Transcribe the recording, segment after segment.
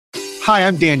Hi,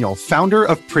 I'm Daniel, founder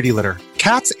of Pretty Litter.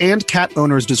 Cats and cat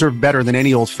owners deserve better than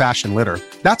any old-fashioned litter.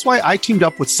 That's why I teamed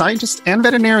up with scientists and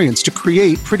veterinarians to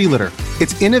create Pretty Litter.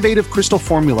 Its innovative crystal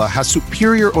formula has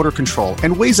superior odor control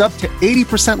and weighs up to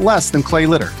 80% less than clay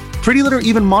litter. Pretty Litter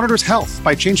even monitors health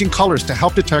by changing colors to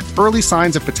help detect early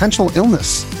signs of potential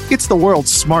illness. It's the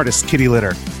world's smartest kitty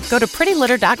litter. Go to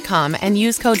prettylitter.com and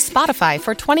use code SPOTIFY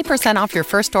for 20% off your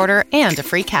first order and a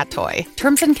free cat toy.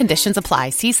 Terms and conditions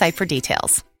apply. See site for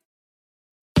details.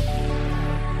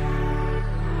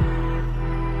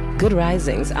 Good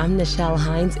risings. I'm Nichelle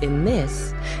Hines, and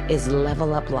this is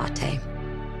Level Up Latte.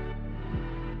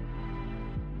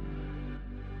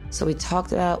 So we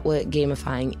talked about what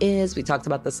gamifying is. We talked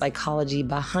about the psychology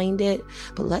behind it,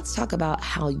 but let's talk about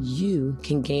how you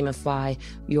can gamify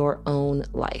your own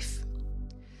life.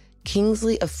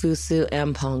 Kingsley Afusu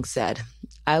Ampong said,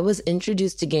 "I was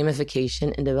introduced to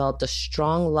gamification and developed a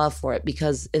strong love for it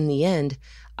because in the end,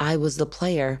 I was the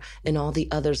player and all the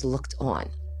others looked on."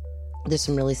 There's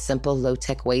some really simple,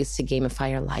 low-tech ways to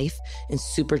gamify your life and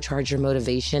supercharge your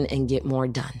motivation and get more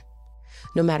done.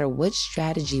 No matter which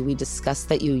strategy we discuss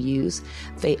that you use,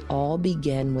 they all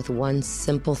begin with one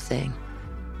simple thing: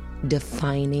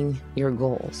 defining your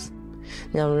goals.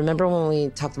 Now, remember when we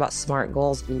talked about SMART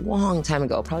goals a long time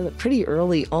ago, probably pretty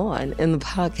early on in the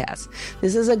podcast?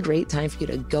 This is a great time for you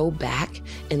to go back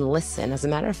and listen. As a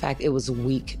matter of fact, it was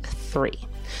week 3.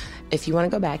 If you want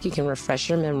to go back, you can refresh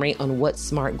your memory on what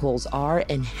SMART goals are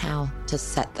and how to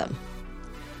set them.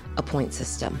 A point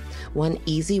system. One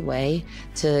easy way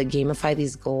to gamify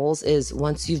these goals is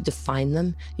once you've defined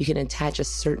them, you can attach a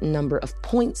certain number of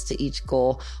points to each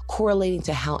goal, correlating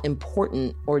to how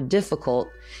important or difficult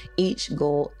each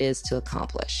goal is to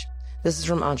accomplish. This is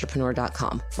from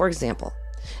entrepreneur.com. For example,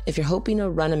 if you're hoping to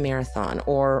run a marathon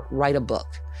or write a book,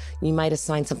 you might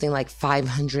assign something like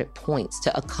 500 points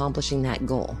to accomplishing that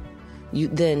goal. You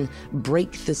then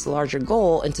break this larger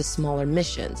goal into smaller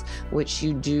missions, which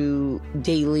you do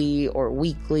daily or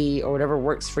weekly or whatever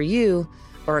works for you,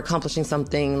 or accomplishing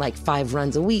something like 5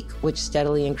 runs a week, which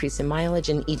steadily increase in mileage,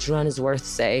 and each run is worth,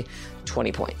 say,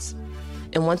 20 points.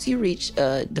 And once you reach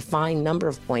a defined number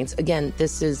of points, again,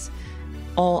 this is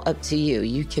all up to you.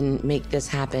 You can make this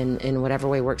happen in whatever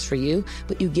way works for you,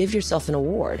 but you give yourself an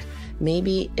award.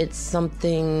 Maybe it's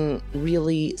something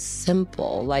really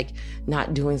simple, like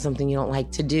not doing something you don't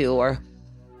like to do, or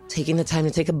taking the time to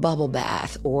take a bubble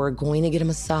bath, or going to get a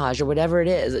massage, or whatever it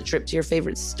is, a trip to your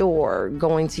favorite store,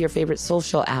 going to your favorite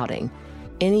social outing.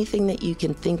 Anything that you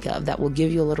can think of that will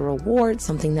give you a little reward,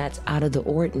 something that's out of the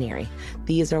ordinary.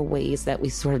 These are ways that we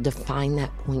sort of define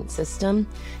that point system,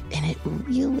 and it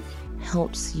really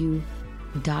helps you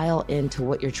dial into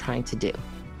what you're trying to do.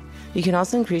 You can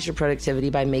also increase your productivity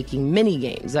by making mini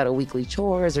games out of weekly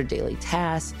chores or daily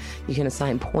tasks. You can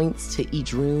assign points to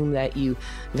each room that you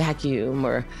vacuum,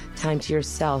 or time to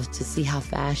yourself to see how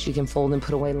fast you can fold and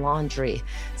put away laundry.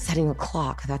 Setting a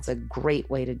clock, that's a great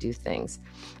way to do things.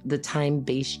 The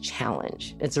time-based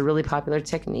challenge. It's a really popular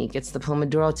technique. It's the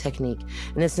Pomodoro technique,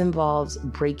 and this involves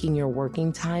breaking your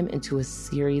working time into a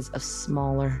series of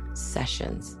smaller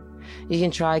sessions. You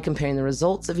can try comparing the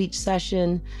results of each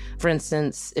session. For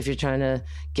instance, if you're trying to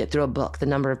get through a book, the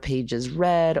number of pages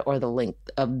read, or the length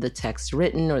of the text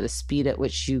written, or the speed at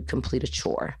which you complete a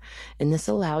chore. And this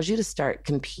allows you to start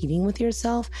competing with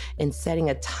yourself, and setting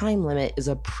a time limit is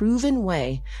a proven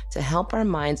way to help our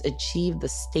minds achieve the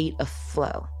state of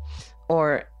flow.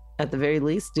 Or at the very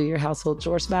least, do your household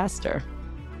chores faster.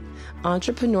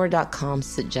 Entrepreneur.com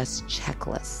suggests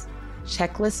checklists.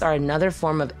 Checklists are another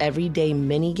form of everyday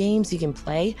mini games you can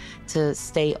play to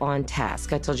stay on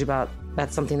task. I told you about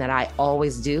that's something that I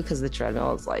always do because the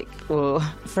treadmill is like, ugh,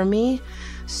 for me.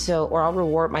 So, or I'll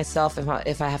reward myself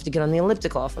if I have to get on the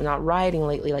elliptical. If I'm not riding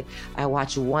lately, like I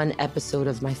watch one episode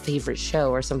of my favorite show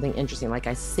or something interesting, like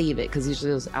I save it, because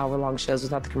usually those hour-long shows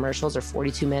without the commercials are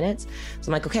 42 minutes. So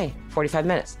I'm like, okay, 45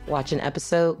 minutes, watch an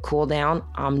episode, cool down,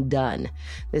 I'm done.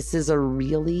 This is a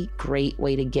really great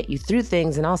way to get you through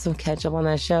things and also catch up on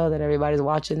that show that everybody's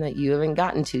watching that you haven't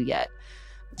gotten to yet.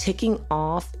 Ticking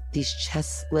off these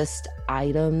checklist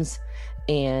items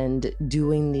and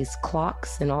doing these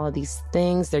clocks and all of these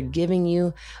things, they're giving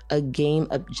you a game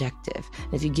objective.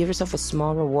 And if you give yourself a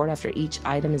small reward after each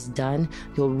item is done,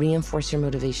 you'll reinforce your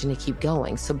motivation to keep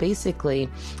going. So basically,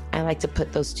 I like to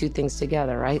put those two things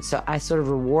together, right? So I sort of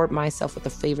reward myself with a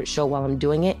favorite show while I'm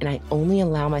doing it, and I only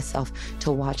allow myself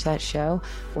to watch that show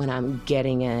when I'm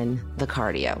getting in the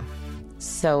cardio.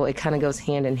 So it kind of goes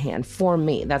hand in hand for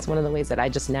me. That's one of the ways that I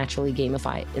just naturally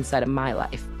gamify inside of my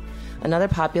life. Another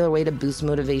popular way to boost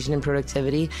motivation and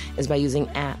productivity is by using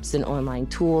apps and online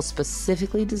tools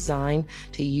specifically designed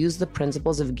to use the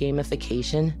principles of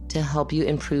gamification to help you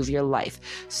improve your life.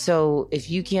 So if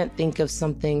you can't think of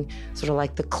something sort of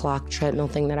like the clock treadmill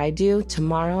thing that I do,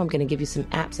 tomorrow I'm going to give you some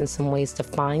apps and some ways to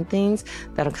find things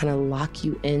that'll kind of lock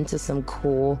you into some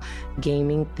cool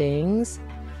gaming things,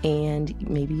 and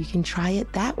maybe you can try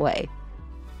it that way.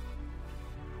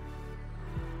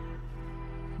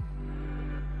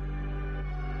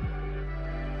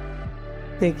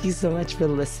 Thank you so much for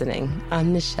listening.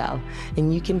 I'm Nichelle,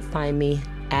 and you can find me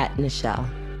at Nichelle.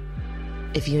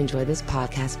 If you enjoy this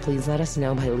podcast, please let us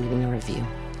know by leaving a review.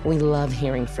 We love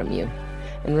hearing from you.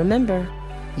 And remember,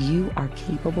 you are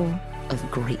capable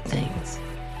of great things.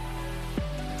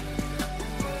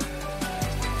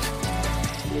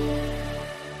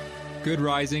 Good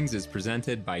Risings is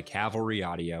presented by Cavalry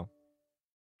Audio.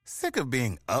 Sick of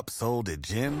being upsold at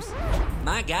gyms?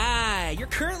 My guy, you're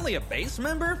currently a base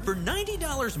member. For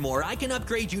 $90 more, I can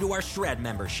upgrade you to our Shred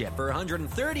membership. For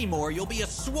 $130 more, you'll be a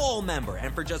Swole member.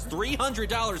 And for just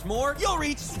 $300 more, you'll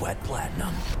reach Sweat Platinum.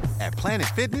 At Planet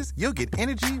Fitness, you'll get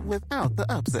energy without the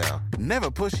upsell. Never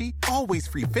pushy, always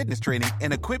free fitness training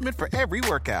and equipment for every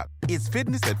workout. It's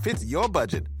fitness that fits your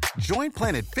budget. Join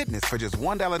Planet Fitness for just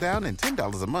 $1 down and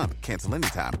 $10 a month. Cancel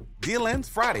anytime. Deal ends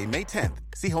Friday, May 10th.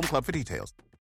 See Home Club for details.